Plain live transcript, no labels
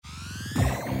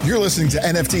You're listening to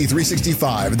NFT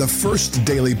 365, the first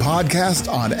daily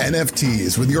podcast on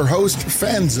NFTs with your host,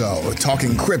 Fanzo,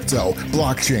 talking crypto,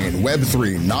 blockchain,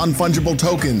 Web3, non-fungible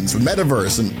tokens,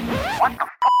 metaverse, and... What the f***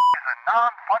 is a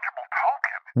non-fungible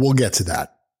token? We'll get to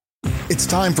that. It's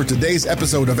time for today's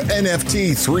episode of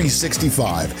NFT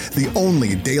 365, the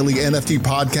only daily NFT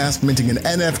podcast minting an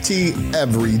NFT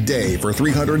every day for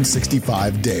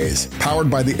 365 days. Powered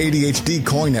by the ADHD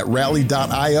coin at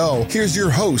rally.io, here's your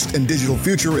host and digital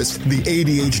futurist, the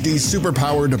ADHD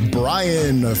superpowered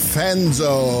Brian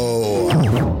Fanzo. This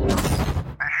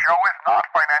show is not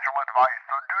financial advice,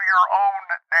 so do your own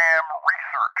damn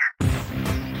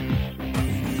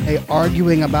research. Hey,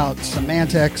 arguing about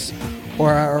semantics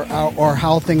or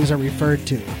how things are referred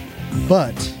to.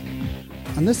 But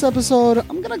on this episode,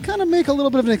 I'm going to kind of make a little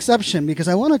bit of an exception because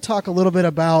I want to talk a little bit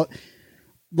about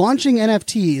launching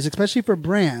NFTs, especially for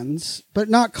brands, but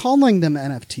not calling them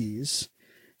NFTs.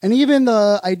 And even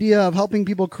the idea of helping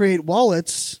people create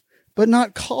wallets, but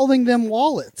not calling them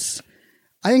wallets.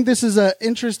 I think this is an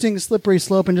interesting slippery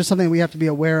slope and just something we have to be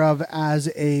aware of as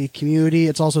a community.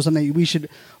 It's also something we should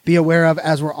be aware of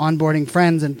as we're onboarding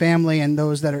friends and family and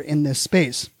those that are in this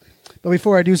space. But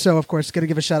before I do so, of course, got to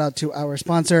give a shout out to our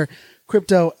sponsor,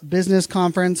 Crypto Business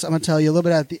Conference. I'm going to tell you a little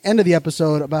bit at the end of the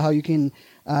episode about how you can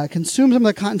consume some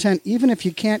of the content, even if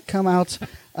you can't come out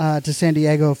to San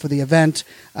Diego for the event.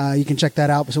 You can check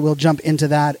that out. So we'll jump into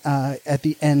that at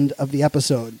the end of the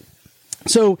episode.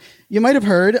 So you might have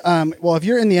heard, well, if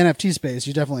you're in the NFT space,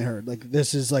 you definitely heard, like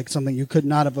this is like something you could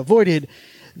not have avoided,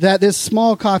 that this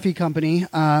small coffee company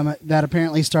that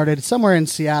apparently started somewhere in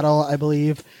Seattle, I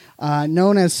believe,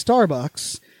 known as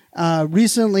Starbucks,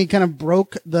 recently kind of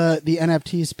broke the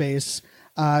NFT space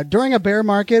during a bear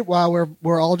market while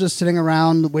we're all just sitting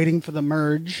around waiting for the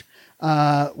merge,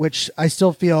 which I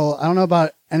still feel, I don't know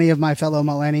about any of my fellow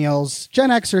millennials, Gen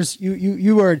Xers,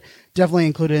 you were definitely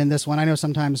included in this one. I know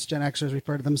sometimes Gen Xers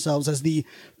refer to themselves as the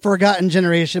forgotten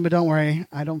generation, but don't worry,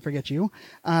 I don't forget you.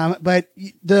 But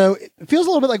it feels a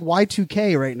little bit like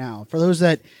Y2K right now. For those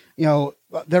that,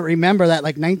 that remember that,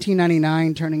 like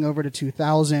 1999 turning over to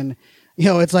 2000,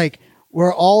 it's like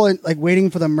we're all like waiting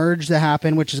for the merge to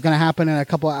happen, which is going to happen in a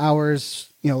couple of hours,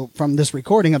 from this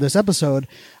recording of this episode.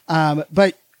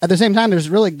 But at the same time, there's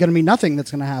really going to be nothing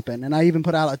that's going to happen. And I even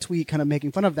put out a tweet kind of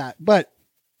making fun of that. But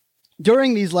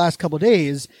during these last couple of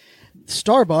days,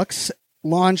 Starbucks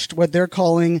launched what they're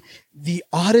calling the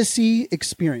Odyssey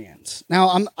Experience.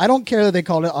 Now, I don't care that they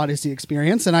called it Odyssey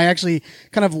Experience, and I actually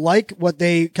kind of like what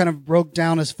they kind of broke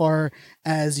down as far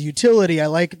as utility. I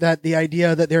like that the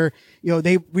idea that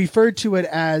they referred to it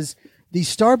as the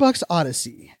Starbucks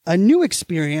Odyssey, a new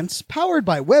experience powered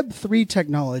by Web3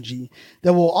 technology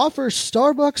that will offer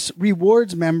Starbucks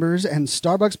Rewards members and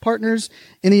Starbucks partners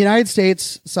in the United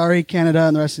States. Sorry, Canada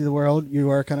and the rest of the world. You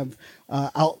are kind of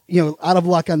out of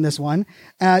luck on this one.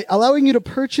 Allowing you to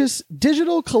purchase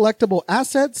digital collectible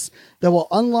assets that will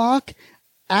unlock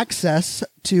access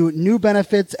to new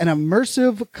benefits and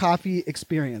immersive coffee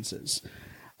experiences.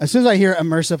 As soon as I hear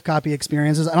immersive coffee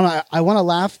experiences, I don't know, I want to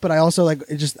laugh, but I also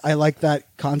I like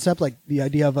that concept, like the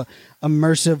idea of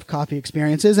immersive coffee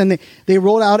experiences. And they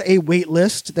rolled out a wait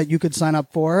list that you could sign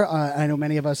up for. I know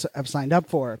many of us have signed up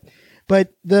for.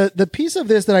 But the piece of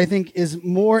this that I think is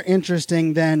more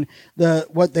interesting than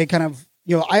what they kind of,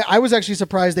 I was actually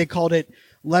surprised they called it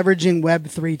leveraging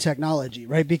Web3 technology,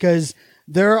 right? Because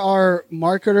there are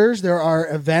marketers, there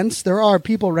are events, there are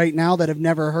people right now that have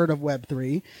never heard of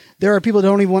Web3. There are people that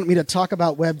don't even want me to talk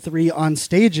about Web3 on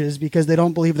stages because they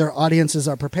don't believe their audiences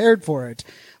are prepared for it.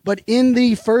 But in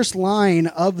the first line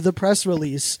of the press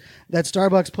release that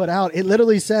Starbucks put out, it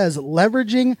literally says,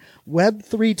 leveraging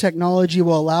Web3 technology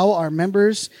will allow our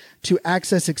members to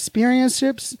access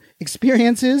experiences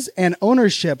and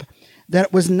ownership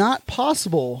that was not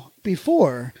possible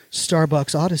before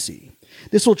Starbucks Odyssey.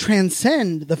 This will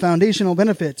transcend the foundational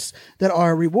benefits that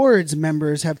our rewards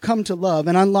members have come to love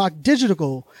and unlock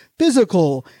digital,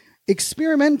 physical,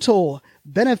 experimental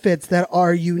benefits that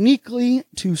are uniquely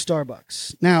to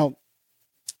Starbucks. Now,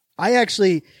 I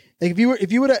actually, like, if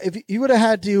you would have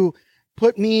had to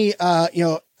put me, I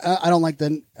don't like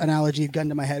the analogy gun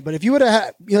to my head, but if you would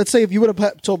have, let's say if you would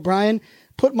have told Brian,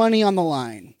 put money on the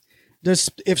line.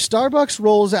 If Starbucks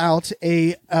rolls out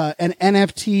an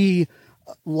NFT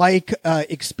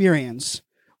experience,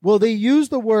 will they use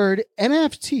the word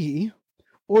NFT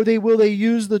or will they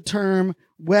use the term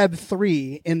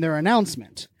Web3 in their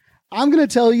announcement? I'm going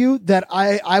to tell you that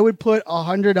I would put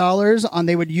 $100 on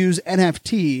they would use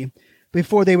NFT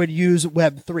before they would use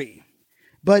Web3.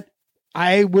 But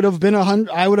I would have been out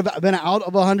of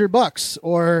 $100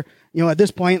 or at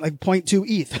this point, like 0.2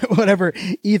 ETH, whatever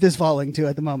ETH is falling to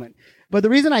at the moment. But the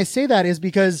reason I say that is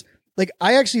because like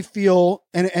I actually feel,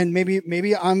 and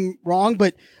maybe I'm wrong,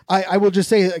 but I will just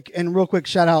say, like, and real quick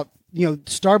shout out,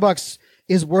 Starbucks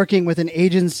is working with an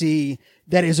agency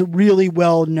that is really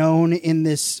well known in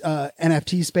this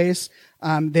NFT space.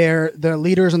 Their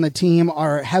leaders on the team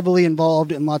are heavily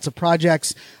involved in lots of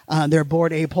projects. They're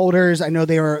Bored Ape holders. I know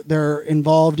they're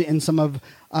involved in some of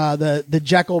the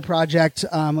Jekyll project.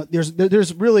 They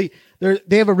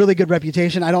have a really good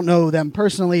reputation. I don't know them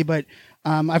personally, but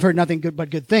I've heard nothing but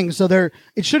good things. So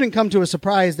it shouldn't come to a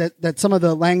surprise that some of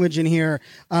the language in here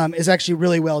is actually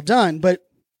really well done. But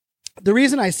the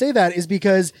reason I say that is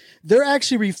because they're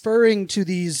actually referring to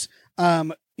these,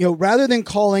 rather than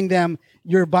calling them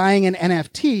you're buying an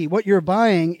NFT, what you're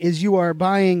buying is you are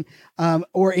buying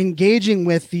or engaging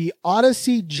with the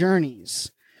Odyssey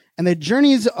journeys. And the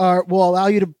journeys will allow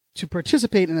you to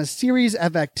participate in a series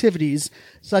of activities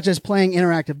such as playing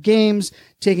interactive games,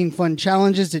 taking fun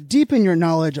challenges to deepen your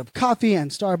knowledge of coffee and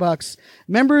Starbucks.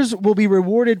 Members will be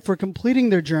rewarded for completing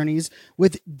their journeys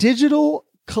with digital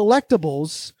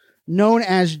collectibles known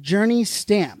as journey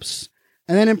stamps.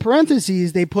 And then in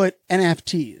parentheses, they put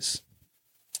NFTs.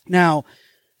 Now,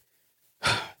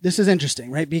 this is interesting,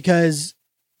 right? Because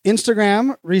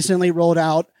Instagram recently rolled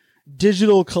out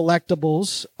digital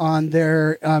collectibles on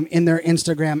their in their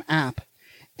Instagram app.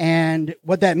 And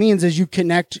what that means is you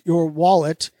connect your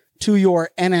wallet to your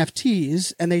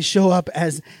NFTs and they show up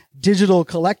as digital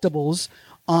collectibles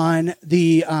on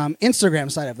the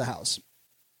Instagram side of the house.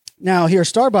 Now here,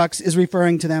 Starbucks is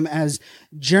referring to them as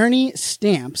journey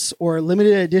stamps or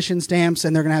limited edition stamps,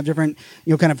 and they're going to have different,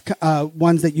 kind of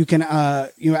ones that you can,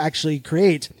 actually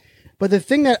create. But the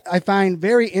thing that I find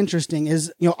very interesting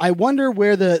is, I wonder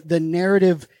where the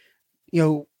narrative,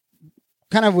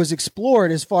 kind of was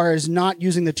explored as far as not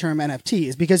using the term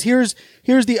NFTs, because here's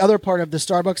the other part of the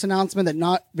Starbucks announcement that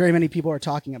not very many people are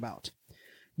talking about.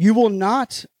 You will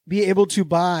not be able to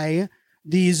buy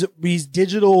these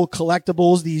digital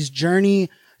collectibles, these journey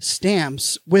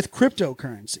stamps with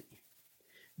cryptocurrency.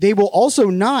 They will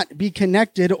also not be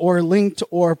connected or linked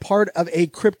or part of a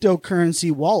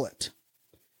cryptocurrency wallet.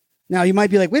 Now you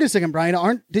might be like, wait a second,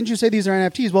 Brian, didn't you say these are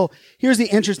NFTs? Well, here's the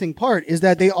interesting part is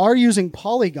that they are using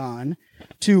Polygon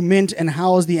to mint and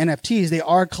house the NFTs. They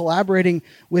are collaborating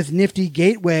with Nifty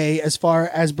Gateway as far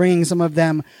as bringing some of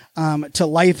them to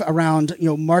life around,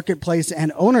 marketplace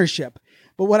and ownership.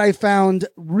 But what I found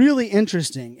really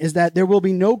interesting is that there will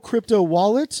be no crypto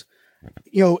wallet,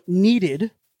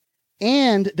 needed,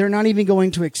 and they're not even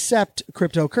going to accept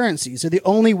cryptocurrency. So the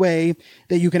only way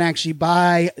that you can actually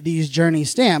buy these journey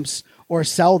stamps or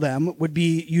sell them would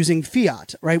be using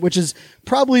fiat, right? Which is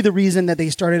probably the reason that they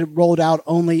started rolled out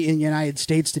only in the United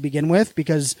States to begin with,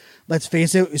 because let's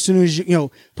face it, as soon as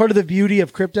part of the beauty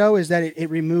of crypto is that it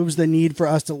removes the need for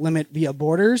us to limit via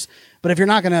borders. But if you're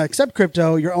not going to accept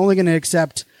crypto, you're only going to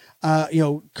accept,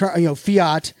 fiat.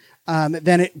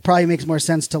 Then it probably makes more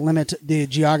sense to limit the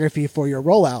geography for your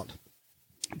rollout.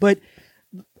 But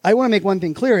I want to make one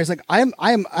thing clear is like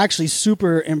I'm actually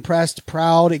super impressed,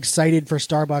 proud, excited for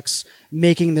Starbucks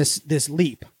making this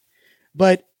leap.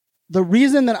 But the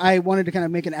reason that I wanted to kind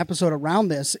of make an episode around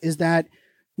this is that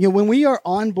when we are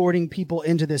onboarding people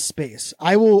into this space,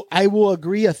 I will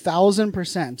agree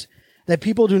 1,000% that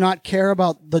people do not care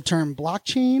about the term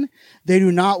blockchain. They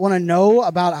do not want to know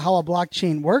about how a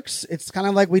blockchain works. It's kind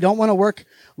of like we don't want to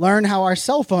learn how our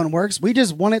cell phone works. We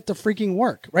just want it to freaking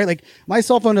work, right? Like my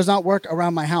cell phone does not work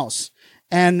around my house.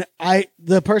 And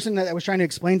the person that was trying to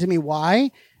explain to me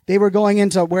why, they were going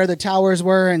into where the towers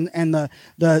were and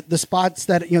the spots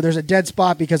that, there's a dead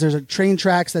spot because there's a train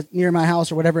tracks that near my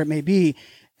house or whatever it may be.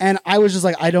 And I was just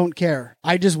like, I don't care.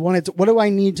 I just wanted to, what do I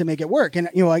need to make it work? And,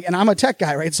 and I'm a tech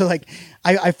guy, right? So like,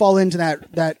 I fall into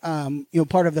that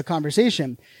part of the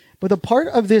conversation. But the part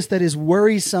of this that is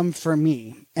worrisome for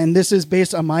me, and this is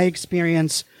based on my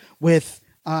experience with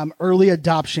early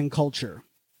adoption culture,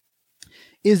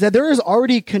 is that there is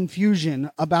already confusion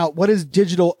about what does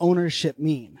digital ownership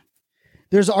mean.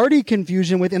 There's already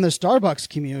confusion within the Starbucks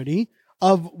community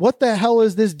of what the hell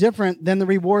is this different than the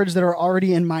rewards that are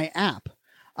already in my app.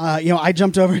 I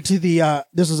jumped over to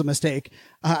this was a mistake.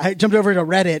 I jumped over to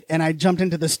Reddit and I jumped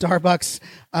into the Starbucks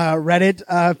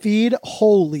Reddit feed.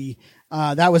 Holy,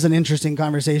 that was an interesting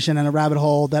conversation and a rabbit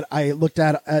hole that I looked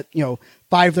at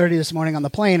 5:30 this morning on the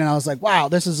plane. And I was like, wow,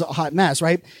 this is a hot mess,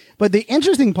 right? But the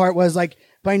interesting part was like,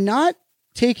 by not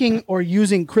taking or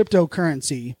using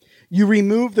cryptocurrency, you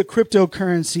remove the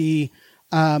cryptocurrency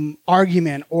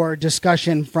argument or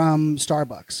discussion from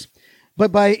Starbucks.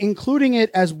 But by including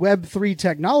it as Web3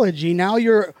 technology, now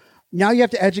you're Now you have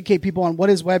to educate people on what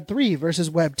is Web 3 versus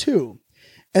Web 2.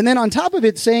 And then on top of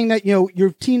it, saying that,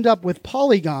 you're teamed up with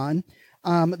Polygon,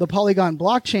 the Polygon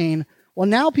blockchain. Well,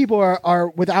 now people are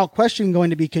without question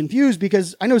going to be confused,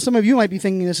 because I know some of you might be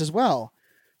thinking this as well.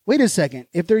 Wait a second.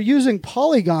 If they're using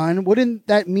Polygon, wouldn't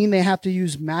that mean they have to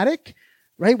use Matic,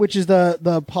 right? Which is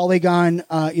the Polygon,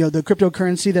 the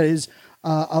cryptocurrency that is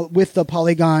with the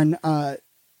Polygon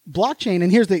blockchain.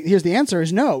 And here's the answer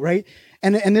is no, right?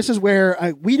 And this is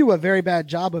where we do a very bad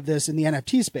job of this in the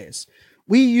NFT space.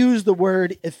 We use the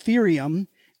word Ethereum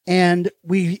and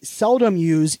we seldom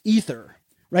use Ether,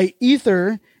 right?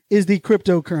 Ether is the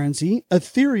cryptocurrency.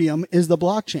 Ethereum is the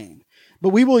blockchain. But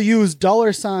we will use $ETH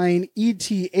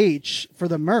for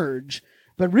the merge.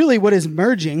 But really what is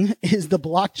merging is the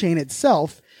blockchain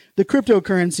itself. The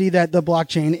cryptocurrency that the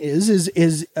blockchain is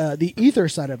the Ether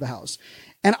side of the house.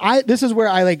 And this is where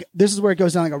it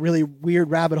goes down like a really weird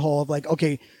rabbit hole of like,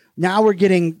 okay, now we're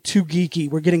getting too geeky.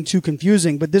 We're getting too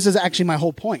confusing. But this is actually my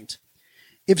whole point.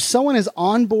 If someone is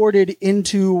onboarded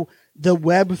into the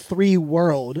Web3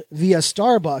 world via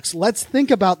Starbucks, let's think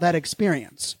about that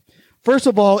experience. First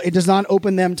of all, it does not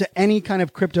open them to any kind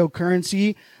of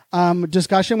cryptocurrency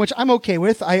discussion, which I'm okay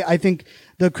with. I think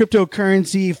the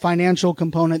cryptocurrency financial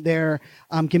component there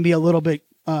can be a little bit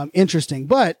interesting,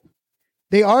 but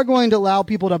they are going to allow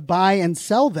people to buy and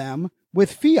sell them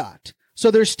with fiat. So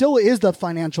there still is the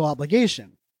financial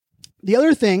obligation. The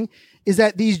other thing is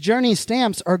that these journey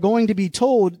stamps are going to be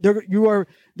told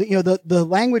the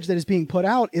language that is being put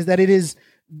out is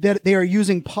that they are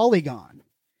using Polygon.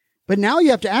 But now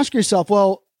you have to ask yourself,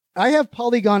 well, I have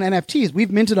Polygon NFTs.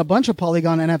 We've minted a bunch of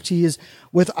Polygon NFTs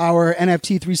with our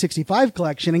NFT 365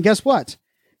 collection. And guess what?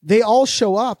 They all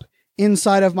show up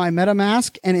inside of my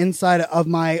MetaMask and inside of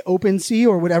my OpenSea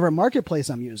or whatever marketplace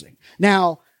I'm using.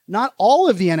 Now, not all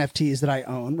of the NFTs that I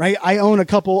own, right? I own a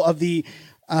couple of the,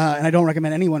 and I don't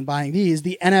recommend anyone buying these,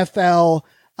 the NFL,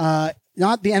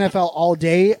 not the NFL all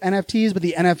day NFTs, but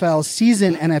the NFL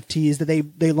season NFTs that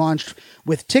they launched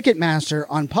with Ticketmaster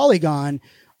on Polygon.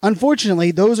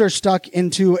 Unfortunately, those are stuck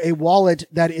into a wallet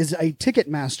that is a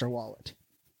Ticketmaster wallet.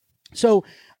 So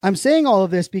I'm saying all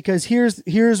of this because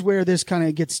here's where this kind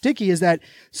of gets sticky, is that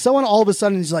someone all of a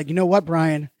sudden is like, you know what,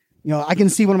 Brian, I can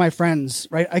see one of my friends,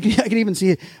 right? I can even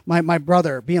see my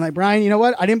brother being like, Brian, you know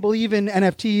what? I didn't believe in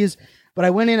NFTs, but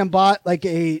I went in and bought like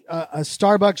a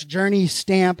Starbucks journey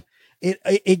stamp.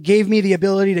 It gave me the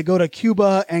ability to go to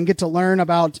Cuba and get to learn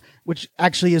about, which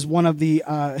actually is one of the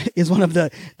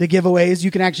giveaways. You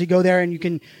can actually go there and you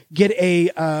can get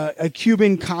a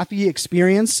Cuban coffee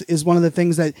experience, is one of the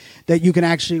things that you can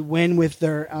actually win with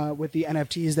with the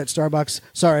NFTs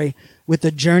that with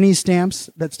the journey stamps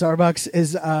that Starbucks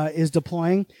is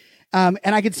deploying. And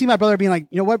I could see my brother being like,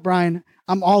 you know what, Brian,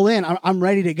 I'm all in. I'm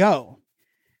ready to go.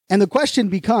 And the question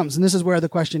becomes, and this is where the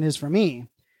question is for me,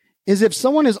 is if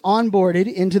someone is onboarded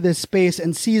into this space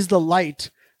and sees the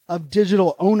light of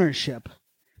digital ownership,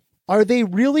 are they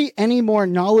really any more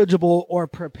knowledgeable or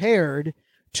prepared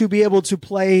to be able to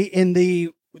play in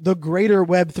the greater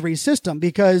Web3 system?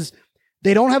 Because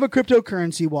they don't have a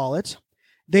cryptocurrency wallet.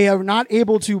 They are not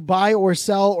able to buy or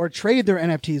sell or trade their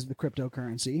NFTs with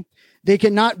cryptocurrency. They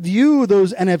cannot view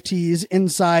those NFTs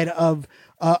inside of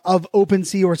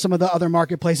OpenSea or some of the other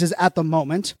marketplaces at the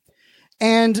moment.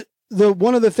 And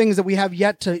one of the things that we have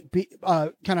yet to be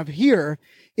kind of hear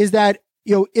is that,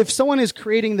 if someone is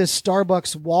creating this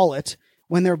Starbucks wallet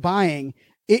when they're buying,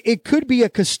 it could be a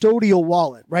custodial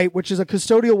wallet, right? Which is a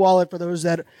custodial wallet, for those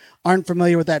that aren't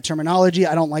familiar with that terminology.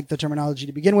 I don't like the terminology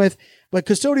to begin with, but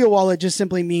custodial wallet just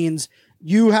simply means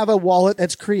you have a wallet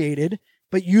that's created,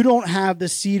 but you don't have the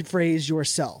seed phrase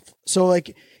yourself. So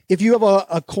like, if you have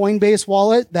a Coinbase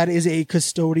wallet, that is a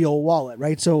custodial wallet,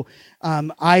 right? So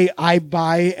I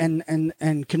buy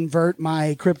and convert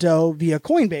my crypto via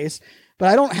Coinbase, but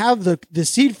I don't have the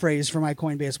seed phrase for my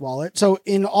Coinbase wallet. So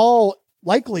in all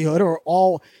likelihood, or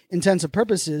all intents and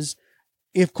purposes,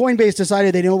 if Coinbase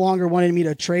decided they no longer wanted me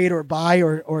to trade or buy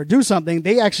or do something,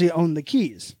 they actually own the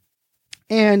keys.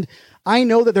 And I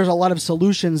know that there's a lot of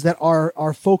solutions that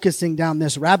are focusing down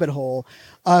this rabbit hole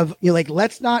of,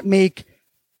 let's not make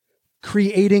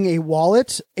creating a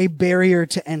wallet a barrier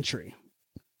to entry.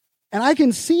 And I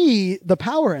can see the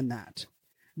power in that.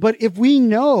 But if we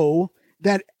know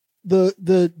that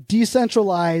the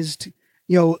decentralized,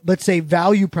 let's say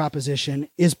value proposition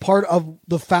is part of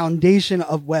the foundation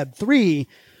of Web3,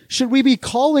 should we be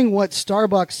calling what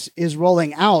Starbucks is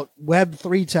rolling out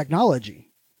Web3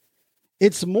 technology?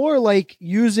 It's more like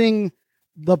using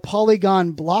the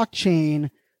Polygon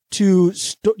blockchain to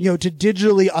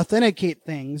digitally authenticate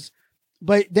things.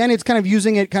 But then it's kind of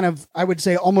using it I would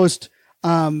say almost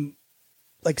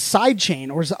like side chain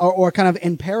or kind of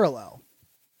in parallel.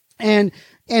 And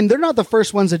they're not the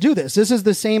first ones to do this. This is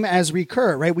the same as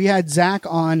Recur, right? We had Zach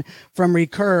on from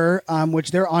Recur,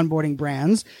 which they're onboarding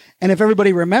brands. And if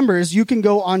everybody remembers, you can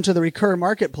go onto the Recur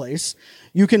marketplace.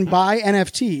 You can buy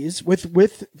NFTs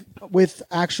with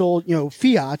actual,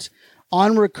 fiat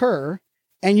on Recur,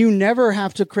 and you never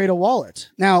have to create a wallet.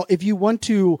 Now, if you want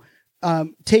to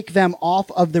take them off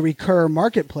of the Recur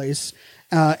marketplace,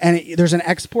 there's an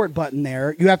export button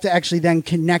there, you have to actually then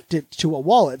connect it to a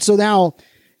wallet. So now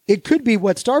it could be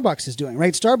what Starbucks is doing,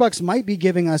 right? Starbucks might be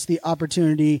giving us the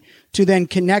opportunity to then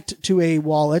connect to a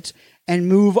wallet and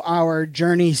move our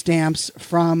journey stamps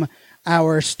from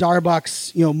our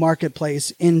Starbucks,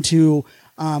 marketplace into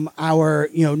our,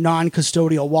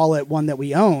 non-custodial wallet, one that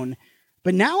we own.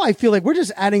 But now I feel like we're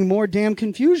just adding more damn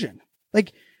confusion.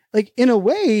 Like in a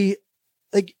way,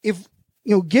 like if,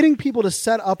 getting people to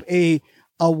set up a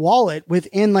wallet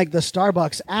within like the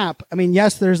Starbucks app. I mean,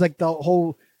 yes, there's like the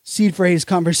whole seed phrase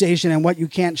conversation and what you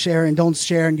can't share and don't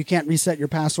share, and you can't reset your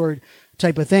password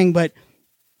type of thing. But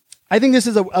I think this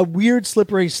is a weird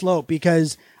slippery slope,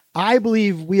 because I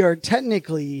believe we are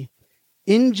technically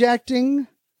injecting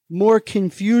more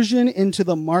confusion into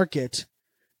the market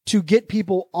to get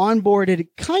people onboarded,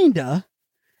 kinda,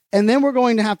 and then we're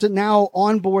going to have to now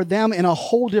onboard them in a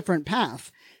whole different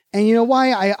path. And you know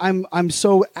why I'm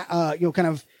so kind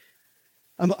of,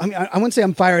 I wouldn't say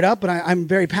I'm fired up, but I'm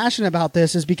very passionate about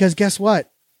this, is because guess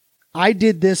what? I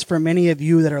did this for many of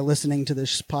you that are listening to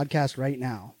this podcast right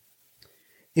now.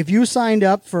 If you signed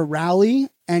up for Rally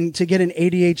and to get an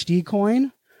ADHD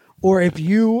coin, or if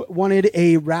you wanted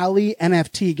a Rally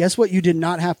NFT, guess what you did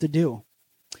not have to do?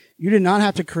 You did not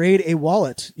have to create a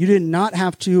wallet. You did not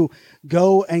have to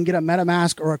go and get a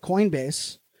MetaMask or a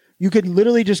Coinbase. You could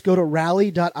literally just go to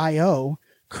rally.io,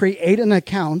 create an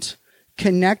account,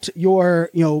 connect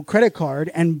your, credit card,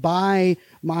 and buy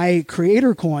my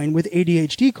creator coin with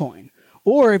ADHD coin.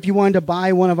 Or if you wanted to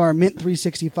buy one of our Mint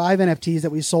 365 NFTs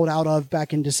that we sold out of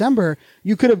back in December,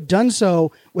 you could have done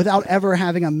so without ever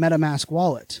having a MetaMask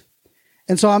wallet.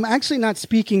 And so I'm actually not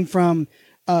speaking from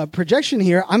projection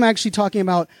here. I'm actually talking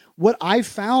about what I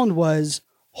found was,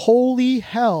 holy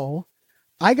hell,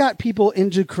 I got people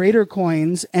into creator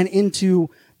coins and into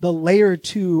the layer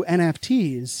 2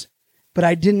 NFTs, but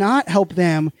I did not help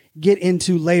them get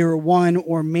into layer 1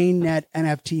 or mainnet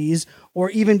NFTs, or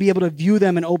even be able to view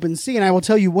them in OpenSea. And I will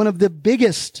tell you, one of the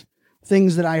biggest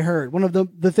things that I heard, one of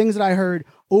the things that I heard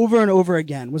over and over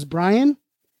again was, Brian,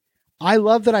 I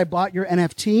love that I bought your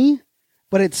NFT,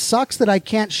 but it sucks that I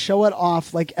can't show it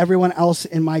off like everyone else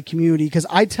in my community, because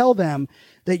I tell them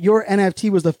that your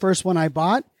NFT was the first one I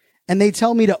bought, and they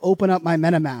tell me to open up my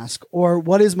MetaMask, or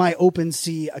what is my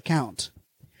OpenSea account.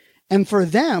 And for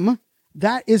them,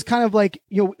 that is kind of like,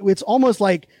 it's almost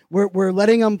like we're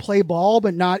letting them play ball,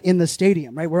 but not in the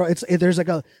stadium, right? Where there's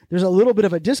a little bit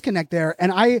of a disconnect there.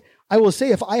 And I will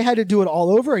say, if I had to do it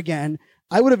all over again,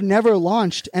 I would have never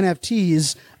launched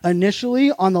NFTs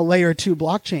initially on the layer 2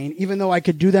 blockchain, even though I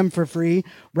could do them for free.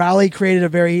 Rally created a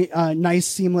very nice,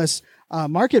 seamless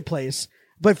marketplace.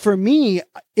 But for me,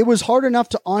 it was hard enough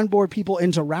to onboard people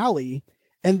into Rally.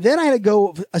 And then I had to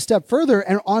go a step further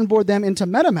and onboard them into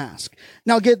MetaMask.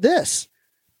 Now get this.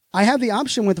 I have the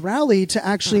option with Rally to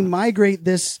actually migrate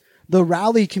the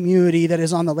Rally community that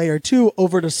is on the layer 2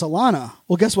 over to Solana.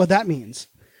 Well, guess what that means?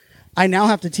 I now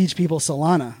have to teach people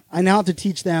Solana. I now have to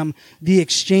teach them the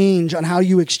exchange, on how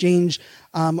you exchange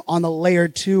on the layer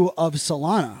 2 of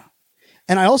Solana.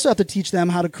 And I also have to teach them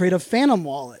how to create a Phantom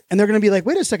wallet. And they're going to be like,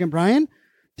 wait a second, Brian,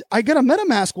 I got a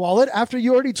MetaMask wallet after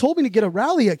you already told me to get a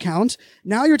Rally account.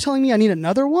 Now you're telling me I need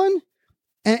another one?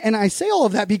 And I say all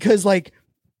of that because, like,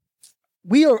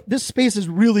 this space is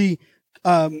really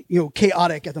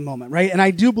chaotic at the moment, right? And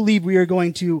I do believe we are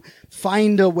going to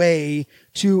find a way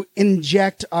to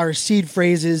inject our seed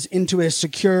phrases into a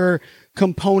secure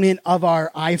component of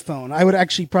our iPhone. I would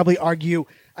actually probably argue,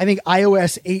 I think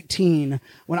iOS 18,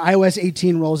 when iOS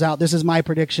 18 rolls out, this is my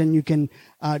prediction. You can,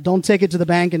 don't take it to the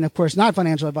bank, and of course, not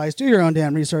financial advice, do your own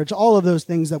damn research, all of those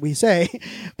things that we say.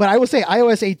 But I will say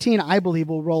iOS 18, I believe,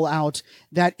 will roll out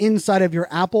that inside of your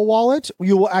Apple wallet,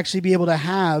 you will actually be able to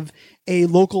have a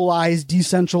localized and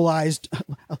decentralized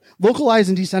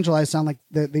sound like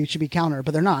they should be counter,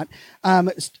 but they're not,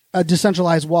 a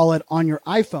decentralized wallet on your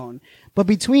iPhone. But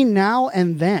between now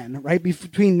and then, right,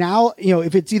 between now,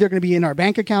 if it's either going to be in our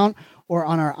bank account or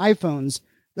on our iPhones,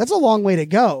 that's a long way to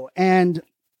go. And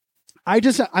I'm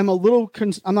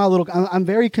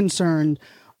very concerned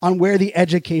on where the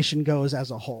education goes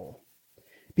as a whole,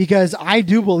 because I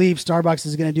do believe Starbucks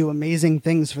is going to do amazing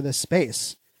things for this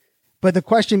space. But the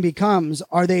question becomes,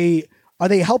 are they Are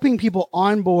they helping people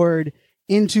onboard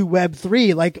into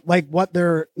Web3, like what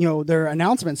their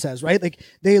announcement says, right? Like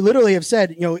they literally have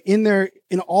said,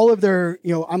 in all of their,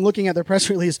 I'm looking at their press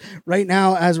release right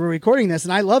now as we're recording this,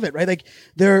 and I love it, right? Like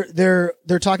they're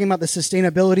talking about the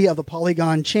sustainability of the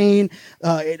Polygon chain.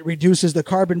 It reduces the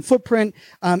carbon footprint.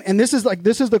 And this is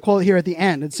the quote here at the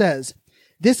end. It says,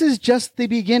 "This is just the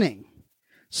beginning.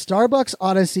 Starbucks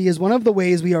Odyssey is one of the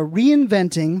ways we are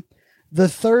reinventing the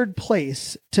third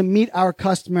place to meet our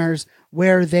customers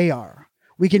where they are.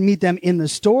 We can meet them in the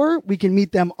store, we can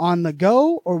meet them on the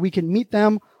go, or we can meet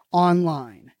them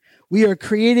online. We are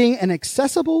creating an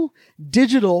accessible,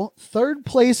 digital third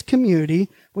place community,"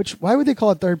 which, why would they call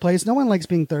it third place? No one likes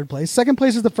being third place. Second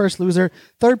place is the first loser.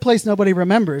 Third place, nobody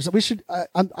remembers. We should,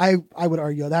 I would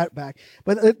argue that back.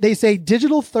 But they say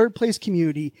digital third place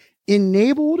community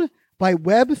enabled by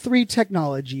Web3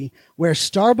 technology, where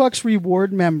Starbucks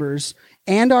reward members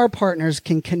and our partners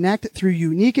can connect through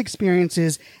unique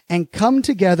experiences and come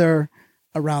together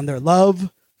around their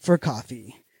love for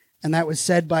coffee. And that was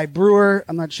said by Brewer.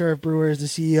 I'm not sure if Brewer is the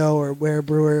CEO or where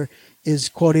Brewer is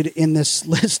quoted in this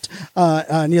list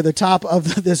near the top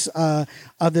of this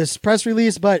press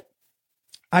release, but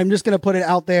I'm just going to put it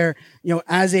out there,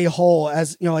 as a whole,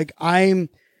 I'm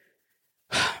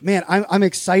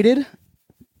excited.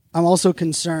 I'm also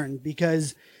concerned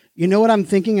because what I'm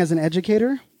thinking as an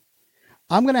educator?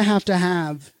 I'm going to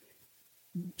have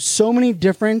so many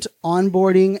different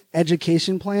onboarding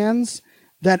education plans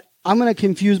that I'm going to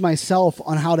confuse myself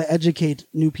on how to educate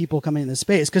new people coming in this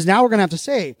space. Because now we're going to have to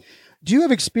say, do you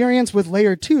have experience with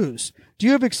layer 2s? Do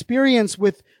you have experience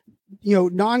with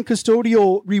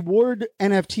non-custodial reward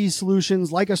NFT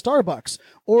solutions like a Starbucks?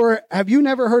 Or have you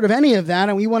never heard of any of that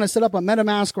and we want to set up a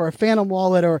MetaMask or a Phantom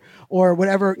wallet or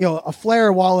whatever, a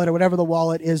Flare wallet or whatever the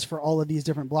wallet is for all of these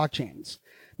different blockchains?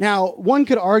 Now, one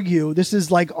could argue, this is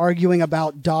like arguing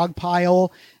about Dogpile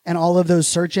and all of those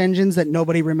search engines that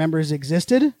nobody remembers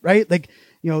existed, right? Like,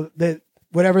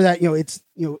 whatever that,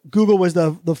 Google was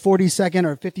the 40-second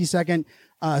or 50-second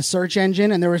search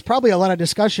engine. And there was probably a lot of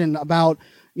discussion about,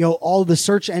 all the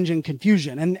search engine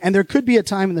confusion. And there could be a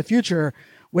time in the future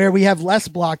where we have less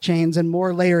blockchains and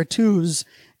more layer 2s.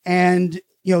 And,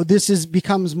 this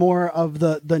becomes more of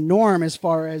the norm as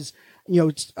far as,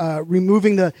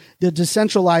 removing the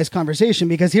decentralized conversation.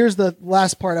 Because here's the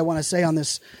last part I want to say on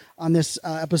this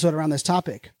episode around this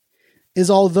topic is,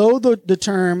 although the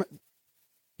term,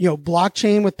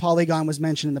 blockchain with Polygon was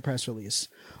mentioned in the press release,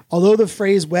 although the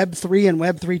phrase Web3 and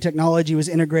Web3 technology was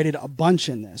integrated a bunch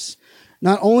in this,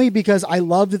 not only because I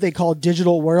love that they call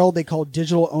digital world, they call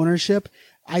digital ownership.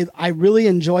 I really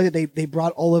enjoy that they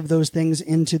brought all of those things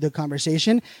into the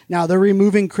conversation. Now they're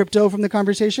removing crypto from the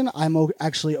conversation. I'm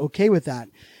actually okay with that.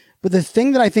 But the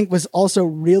thing that I think was also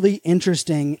really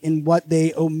interesting in what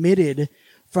they omitted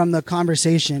from the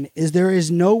conversation is there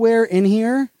is nowhere in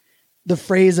here the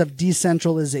phrase of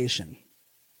decentralization.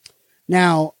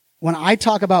 Now, when I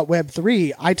talk about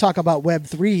Web3, I talk about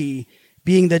Web3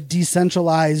 being the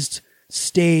decentralized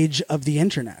stage of the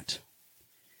internet.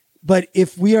 But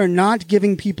if we are not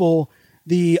giving people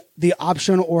the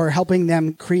option or helping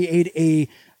them create a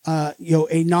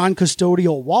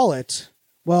non-custodial wallet,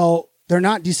 well, they're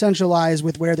not decentralized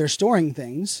with where they're storing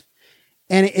things.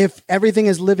 And if everything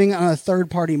is living on a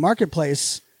third-party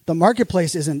marketplace, the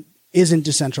marketplace isn't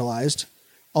decentralized.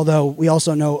 Although we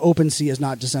also know OpenSea is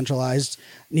not decentralized.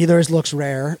 Neither is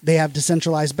LooksRare. They have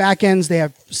decentralized backends. They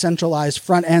have centralized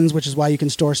front ends, which is why you can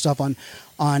store stuff on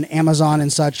Amazon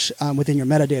and such within your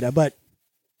metadata. But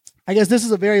I guess this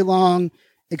is a very long,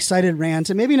 excited rant.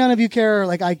 And maybe none of you care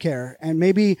like I care. And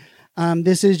maybe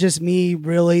this is just me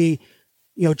really,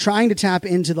 trying to tap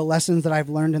into the lessons that I've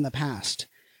learned in the past.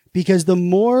 Because the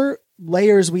more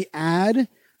layers we add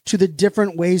to the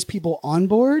different ways people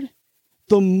onboard,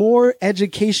 the more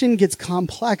education gets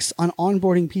complex on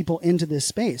onboarding people into this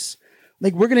space.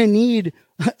 Like we're going to need,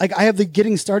 I have the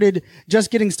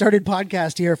Just Getting Started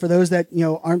podcast here. For those that,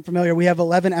 aren't familiar, we have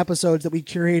 11 episodes that we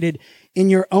curated in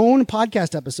your own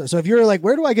podcast episode. So if you're like,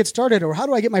 where do I get started? Or how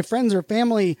do I get my friends or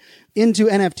family into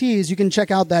NFTs? You can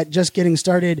check out that Just Getting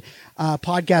Started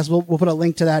podcast. We'll put a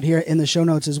link to that here in the show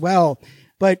notes as well.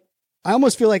 But I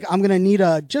almost feel like I'm going to need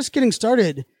a Just Getting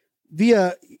Started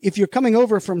via, if you're coming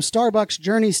over from Starbucks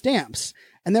Journey Stamps.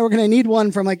 And then we're going to need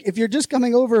one from if you're just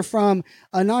coming over from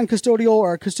a non-custodial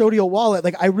or a custodial wallet.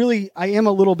 I am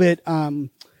a little bit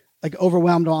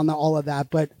overwhelmed on all of that.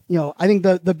 But, I think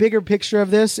the bigger picture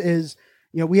of this is,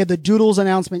 we had the Doodles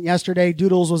announcement yesterday.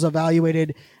 Doodles was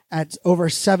evaluated at over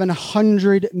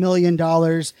 $700 million.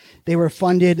 They were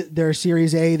funded their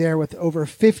Series A there with over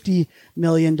 $50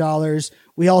 million.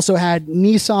 We also had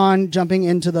Nissan jumping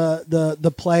into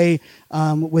the play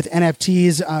with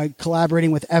NFTs,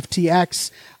 collaborating with FTX.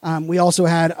 We also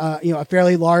had a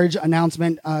fairly large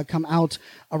announcement come out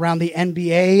around the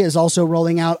NBA is also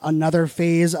rolling out another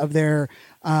phase of their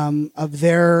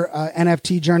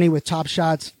NFT journey with Top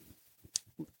Shots.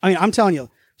 I mean, I'm telling you,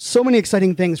 so many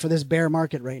exciting things for this bear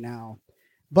market right now.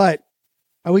 But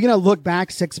are we going to look back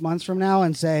 6 months from now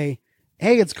and say,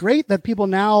 hey, it's great that people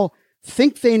now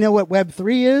think they know what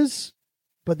Web3 is,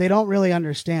 but they don't really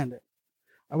understand it?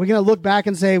 Are we going to look back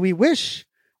and say, we wish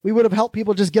we would have helped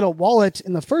people just get a wallet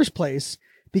in the first place,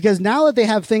 because now that they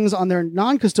have things on their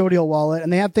non-custodial wallet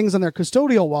and they have things on their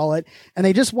custodial wallet and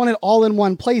they just want it all in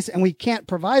one place and we can't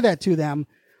provide that to them,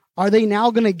 are they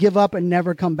now going to give up and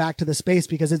never come back to the space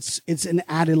because it's an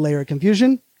added layer of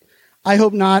confusion? I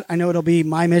hope not. I know it'll be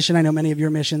my mission. I know many of your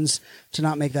missions to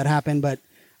not make that happen, but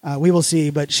we will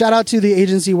see. But shout out to the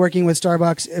agency working with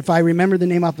Starbucks. If I remember the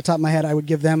name off the top of my head, I would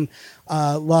give them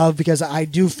love, because I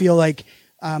do feel like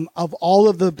of all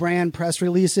of the brand press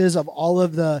releases, of all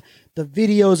of the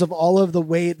videos, of all of the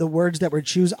words that were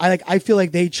chosen, I feel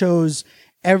like they chose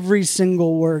every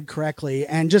single word correctly.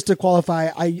 And just to qualify,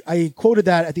 I quoted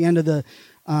that at the end of the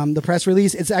press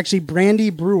release. It's actually Brandy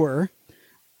Brewer,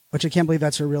 which I can't believe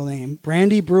that's her real name,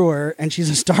 Brandy Brewer, and she's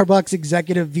a Starbucks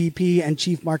executive VP and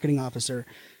chief marketing officer.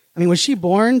 I mean, was she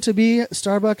born to be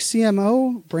Starbucks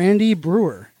CMO? Brandy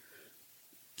Brewer.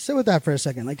 Sit with that for a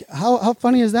second. Like, how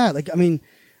funny is that? Like, I mean,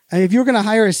 if you were going to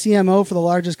hire a CMO for the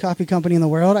largest coffee company in the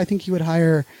world, I think you would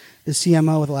hire the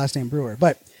CMO with the last name Brewer.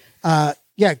 But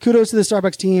yeah, kudos to the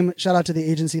Starbucks team. Shout out to the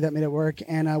agency that made it work.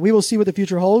 And we will see what the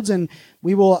future holds, and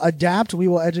we will adapt, we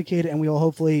will educate, and we will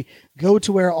hopefully go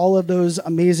to where all of those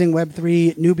amazing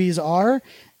Web3 newbies are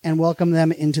and welcome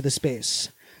them into the space.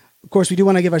 Of course, we do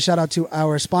want to give a shout out to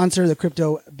our sponsor, the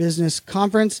Crypto Business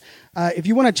Conference. If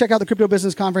you want to check out the Crypto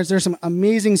Business Conference, there's some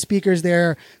amazing speakers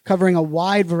there covering a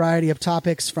wide variety of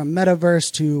topics, from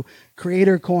metaverse to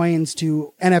creator coins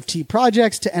to NFT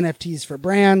projects to NFTs for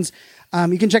brands.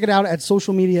 You can check it out at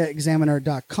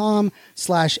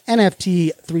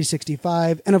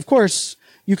socialmediaexaminer.com/NFT365. And of course,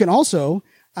 you can also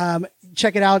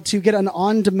check it out to get an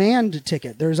on-demand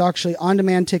ticket. There's actually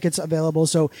on-demand tickets available.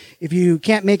 So if you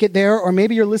can't make it there, or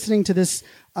maybe you're listening to this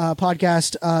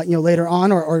podcast, later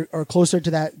on or closer to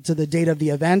the date of the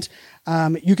event,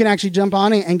 you can actually jump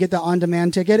on it and get the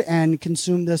on-demand ticket and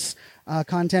consume this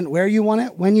content where you want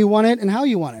it, when you want it, and how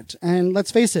you want it. And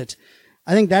let's face it,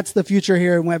 I think that's the future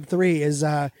here in Web3 is,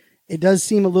 it does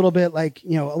seem a little bit like, a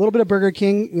little bit of Burger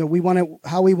King. We want it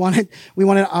how we want it. We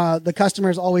want it, the customer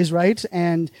is always right.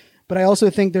 But I also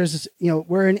think there's,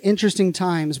 we're in interesting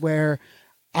times where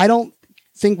I don't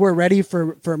think we're ready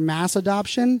for mass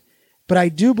adoption, but I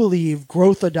do believe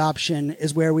growth adoption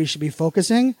is where we should be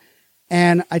focusing.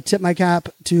 And I tip my cap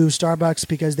to Starbucks,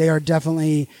 because they are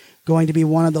definitely going to be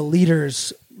one of the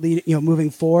leaders, moving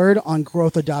forward on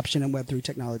growth adoption in Web3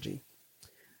 technology.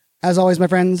 As always, my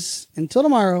friends, until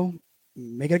tomorrow,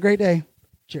 make it a great day.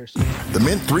 Cheers. The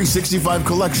Mint 365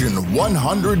 Collection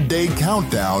 100-Day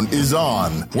Countdown is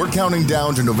on. We're counting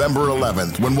down to November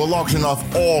 11th, when we'll auction off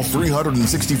all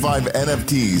 365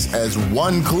 NFTs as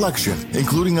one collection,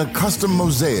 including a custom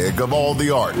mosaic of all the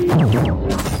art.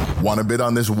 Want to bid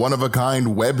on this one-of-a-kind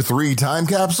Web3 time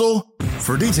capsule?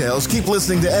 For details, keep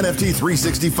listening to NFT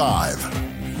 365.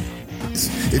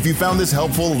 If you found this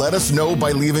helpful, let us know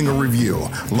by leaving a review.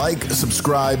 Like,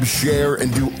 subscribe, share,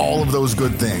 and do all of those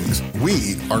good things.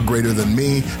 We are greater than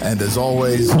me, and as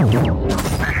always, This show is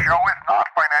not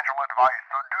financial